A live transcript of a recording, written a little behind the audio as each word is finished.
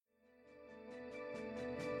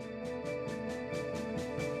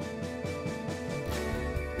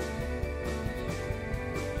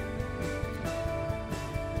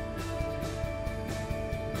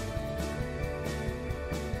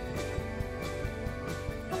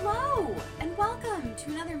Hello, and welcome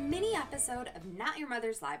to another mini episode of Not Your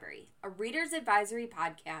Mother's Library, a reader's advisory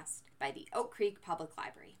podcast by the Oak Creek Public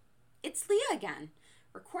Library. It's Leah again,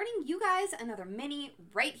 recording you guys another mini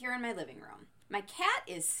right here in my living room. My cat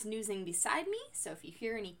is snoozing beside me, so if you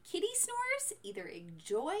hear any kitty snores, either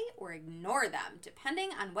enjoy or ignore them, depending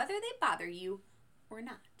on whether they bother you or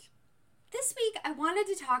not. This week, I wanted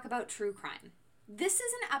to talk about true crime. This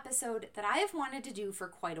is an episode that I have wanted to do for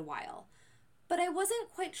quite a while, but I wasn't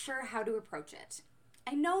quite sure how to approach it.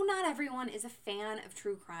 I know not everyone is a fan of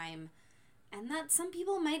true crime, and that some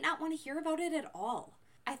people might not want to hear about it at all.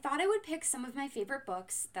 I thought I would pick some of my favorite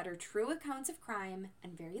books that are true accounts of crime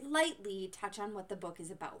and very lightly touch on what the book is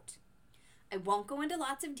about. I won't go into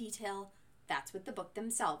lots of detail. That's what the book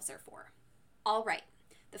themselves are for. All right,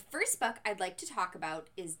 the first book I'd like to talk about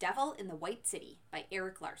is Devil in the White City by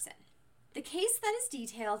Erik Larson. The case that is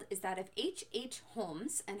detailed is that of H.H.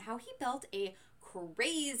 Holmes and how he built a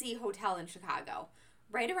crazy hotel in Chicago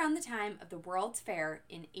right around the time of the World's Fair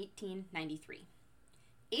in 1893.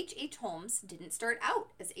 H.H. Holmes didn't start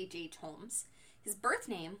out as H.H. Holmes. His birth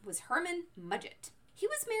name was Herman Mudgett. He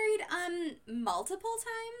was married multiple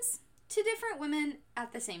times to different women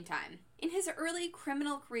at the same time. In his early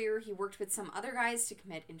criminal career, he worked with some other guys to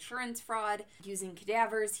commit insurance fraud using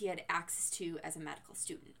cadavers he had access to as a medical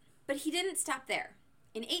student. But he didn't stop there.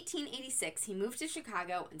 In 1886, he moved to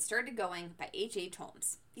Chicago and started going by H.H.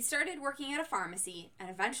 Holmes. He started working at a pharmacy and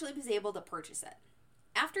eventually was able to purchase it.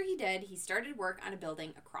 After he did, he started work on a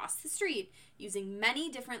building across the street using many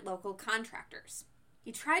different local contractors.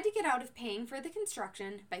 He tried to get out of paying for the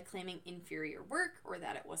construction by claiming inferior work or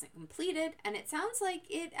that it wasn't completed, and it sounds like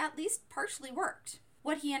it at least partially worked.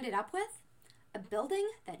 What he ended up with? A building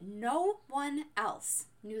that no one else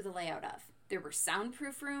knew the layout of. There were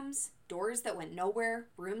soundproof rooms, doors that went nowhere,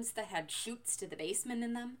 rooms that had chutes to the basement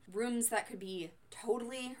in them, rooms that could be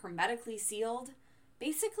totally hermetically sealed.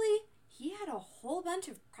 Basically, he had a whole bunch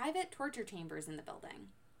of private torture chambers in the building.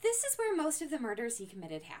 This is where most of the murders he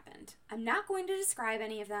committed happened. I'm not going to describe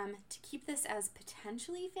any of them to keep this as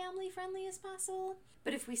potentially family-friendly as possible,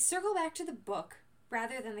 but if we circle back to the book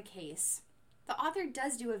rather than the case, the author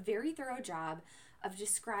does do a very thorough job of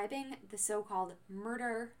describing the so-called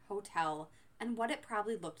murder hotel and what it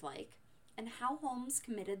probably looked like, and how Holmes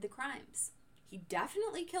committed the crimes. He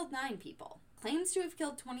definitely killed 9 people, claims to have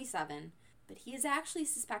killed 27, but he is actually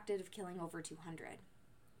suspected of killing over 200.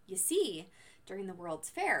 You see, during the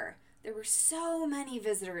World's Fair, there were so many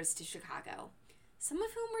visitors to Chicago, some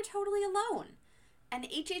of whom were totally alone, and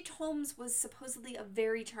H.H. Holmes was supposedly a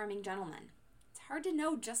very charming gentleman. It's hard to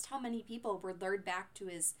know just how many people were lured back to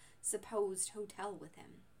his supposed hotel with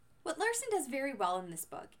him. What Larson does very well in this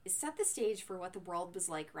book is set the stage for what the world was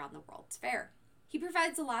like around the World's Fair. He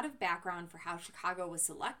provides a lot of background for how Chicago was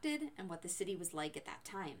selected and what the city was like at that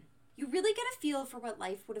time. You really get a feel for what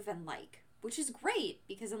life would have been like, which is great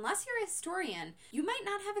because unless you're a historian, you might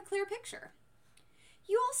not have a clear picture.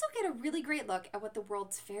 You also get a really great look at what the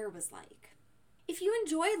World's Fair was like. If you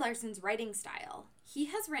enjoy Larson's writing style, he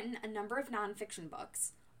has written a number of nonfiction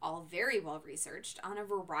books, all very well researched on a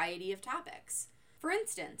variety of topics. For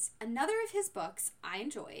instance, another of his books I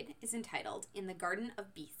enjoyed is entitled In the Garden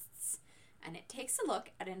of Beasts, and it takes a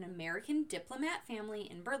look at an American diplomat family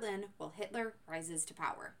in Berlin while Hitler rises to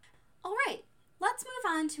power. All right, let's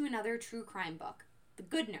move on to another true crime book, The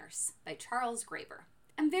Good Nurse by Charles Graeber.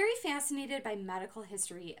 I'm very fascinated by medical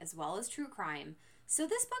history as well as true crime, so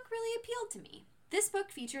this book really appealed to me. This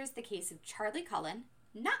book features the case of Charlie Cullen,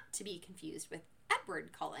 not to be confused with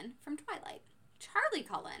Edward Cullen from Twilight. Charlie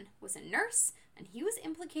Cullen was a nurse, and he was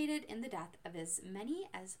implicated in the death of as many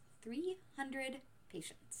as 300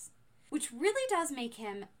 patients, which really does make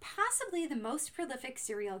him possibly the most prolific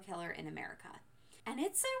serial killer in America. And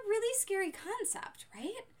it's a really scary concept,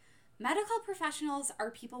 right? Medical professionals are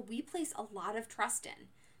people we place a lot of trust in,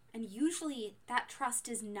 and usually that trust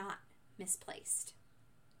is not misplaced.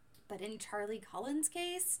 But in Charlie Cullen's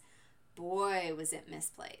case, boy, was it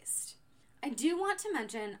misplaced. I do want to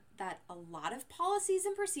mention that a lot of policies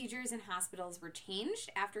and procedures in hospitals were changed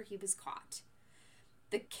after he was caught.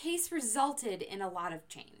 The case resulted in a lot of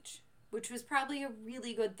change, which was probably a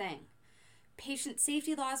really good thing. Patient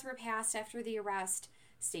safety laws were passed after the arrest,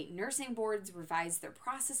 state nursing boards revised their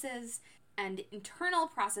processes, and internal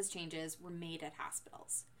process changes were made at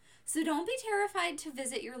hospitals. So don't be terrified to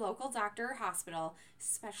visit your local doctor or hospital,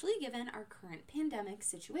 especially given our current pandemic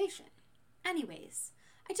situation. Anyways,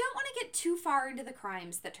 I don't want to get too far into the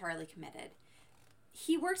crimes that Charlie committed.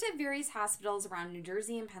 He worked at various hospitals around New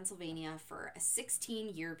Jersey and Pennsylvania for a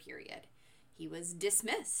 16-year period. He was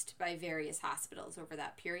dismissed by various hospitals over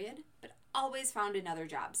that period, but always found another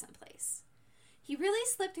job someplace. He really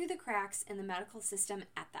slipped through the cracks in the medical system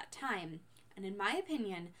at that time, and in my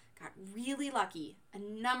opinion, got really lucky a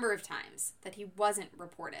number of times that he wasn't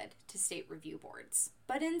reported to state review boards.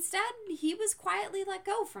 But instead, he was quietly let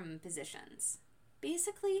go from positions.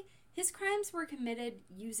 Basically, his crimes were committed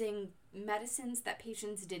using medicines that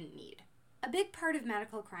patients didn't need. A big part of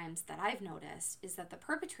medical crimes that I've noticed is that the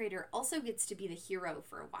perpetrator also gets to be the hero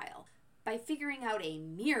for a while by figuring out a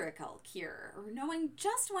miracle cure or knowing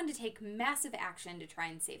just when to take massive action to try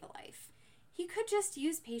and save a life. He could just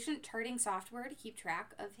use patient charting software to keep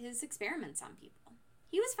track of his experiments on people.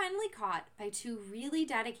 He was finally caught by two really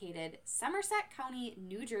dedicated Somerset County,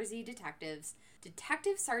 New Jersey detectives,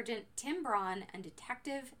 Detective Sergeant Tim Braun and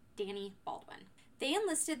Detective Danny Baldwin. They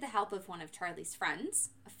enlisted the help of one of Charlie's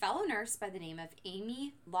friends, a fellow nurse by the name of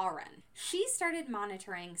Amy Lauren. She started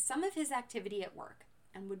monitoring some of his activity at work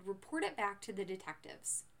and would report it back to the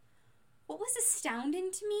detectives. What was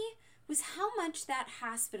astounding to me was how much that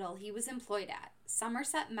hospital he was employed at,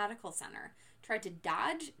 Somerset Medical Center, tried to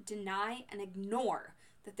dodge, deny, and ignore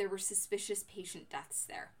that there were suspicious patient deaths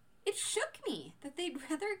there. It shook me that they'd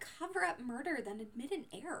rather cover up murder than admit an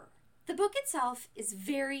error. The book itself is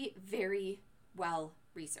very, very well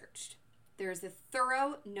researched. There is a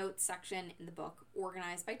thorough notes section in the book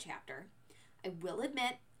organized by chapter. I will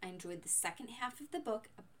admit I enjoyed the second half of the book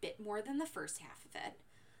a bit more than the first half of it.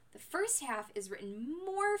 The first half is written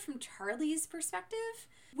more from Charlie's perspective,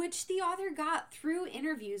 which the author got through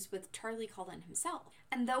interviews with Charlie Cullen himself.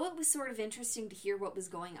 And though it was sort of interesting to hear what was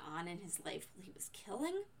going on in his life while he was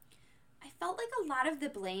killing, I felt like a lot of the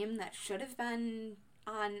blame that should have been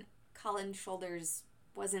on Cullen's shoulders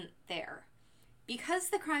wasn't there. Because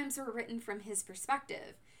the crimes were written from his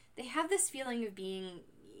perspective, they have this feeling of being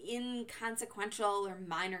inconsequential or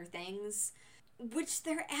minor things, which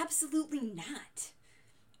they're absolutely not.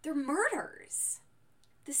 They're murders.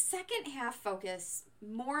 The second half focused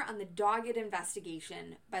more on the dogged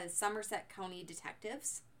investigation by the Somerset County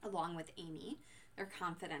detectives, along with Amy, their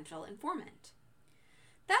confidential informant.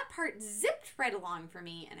 That part zipped right along for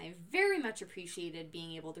me, and I very much appreciated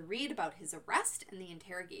being able to read about his arrest and the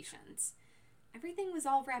interrogations. Everything was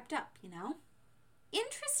all wrapped up, you know?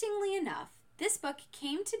 Interestingly enough, this book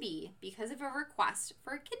came to be because of a request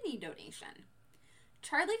for a kidney donation.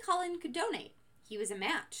 Charlie Cullen could donate. He was a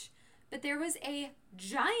match. But there was a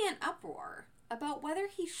giant uproar about whether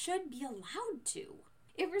he should be allowed to.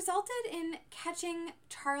 It resulted in catching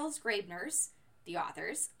Charles Graebner's, the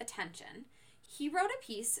author's, attention. He wrote a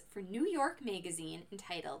piece for New York Magazine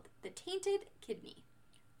entitled The Tainted Kidney.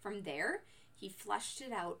 From there, he fleshed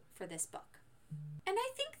it out for this book. And I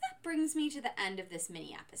think that brings me to the end of this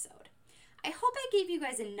mini episode. I hope I gave you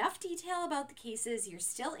guys enough detail about the cases you're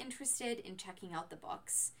still interested in checking out the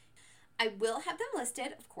books. I will have them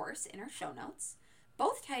listed, of course, in our show notes.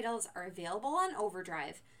 Both titles are available on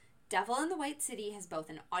Overdrive. Devil in the White City has both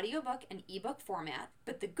an audiobook and ebook format,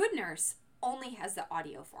 but The Good Nurse only has the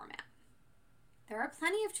audio format. There are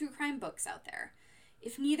plenty of true crime books out there.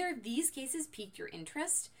 If neither of these cases piqued your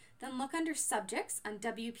interest, then look under Subjects on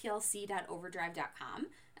wplc.overdrive.com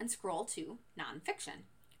and scroll to Nonfiction.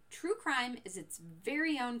 True crime is its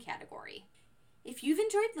very own category. If you've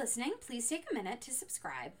enjoyed listening, please take a minute to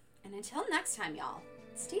subscribe. And until next time, y'all,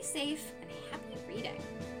 stay safe and happy reading.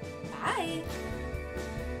 Bye!